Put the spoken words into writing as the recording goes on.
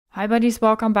Hi buddies,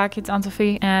 welcome back, it's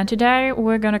Anne-Sophie, and today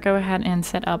we're gonna go ahead and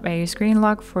set up a screen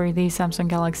lock for the Samsung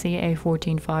Galaxy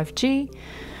A14 5G.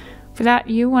 For that,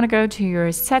 you want to go to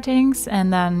your settings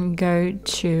and then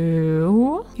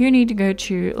you need to go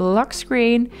to lock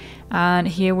screen, and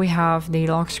here we have the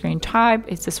lock screen type.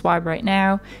 It's the swipe right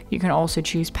now. You can also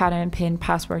choose pattern, pin,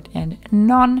 password, and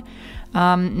none.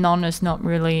 None is not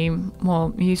really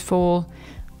useful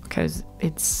because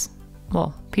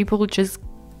people just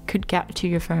could get to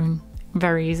your phone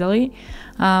very easily.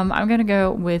 I'm gonna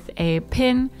go with a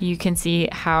pin. You can see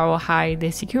how high the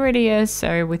security is.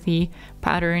 So with the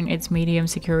pattern, it's medium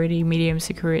security, medium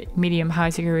high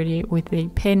security. With the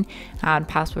pin and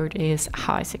password is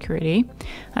high security.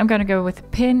 I'm gonna go with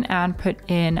pin and put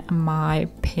in my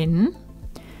pin.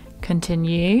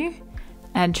 Continue,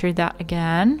 enter that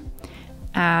again.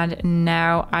 And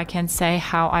now I can say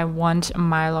how I want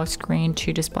my lock screen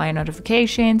to display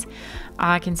notifications.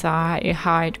 I can say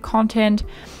hide content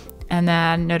and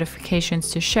then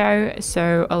notifications to show,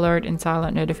 so alert and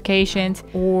silent notifications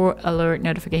or alert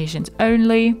notifications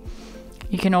only.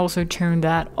 You can also turn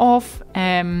that off,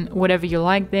 whatever you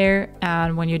like there,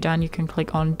 and when you're done you can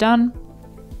click on done.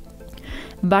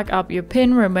 Back up your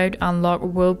pin, remote unlock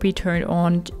will be turned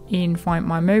on in Find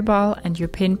My Mobile, and your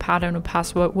pin, pattern or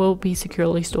password will be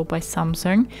securely stored by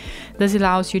Samsung. This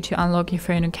allows you to unlock your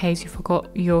phone in case you forgot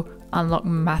your unlock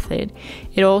method.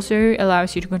 It also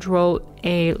allows you to control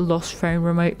a lost phone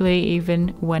remotely even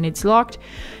when it's locked.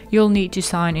 You'll need to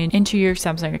sign into your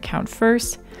Samsung account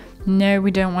first. No,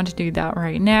 we don't want to do that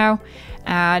right now.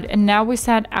 And now we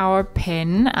set our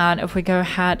pin, and if we go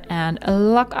ahead and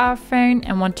lock our phone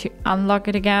and want to unlock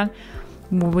it again,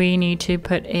 we need to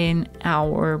put in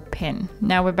our pin.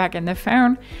 Now we're back in the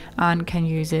phone and can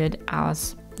use it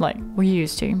as like we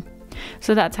used to.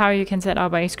 So that's how you can set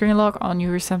up a screen lock on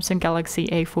your Samsung Galaxy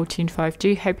A14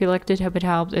 5G. Hope you liked it, hope it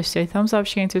helped. If so, thumbs up,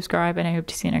 share and subscribe, and I hope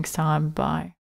to see you next time. Bye.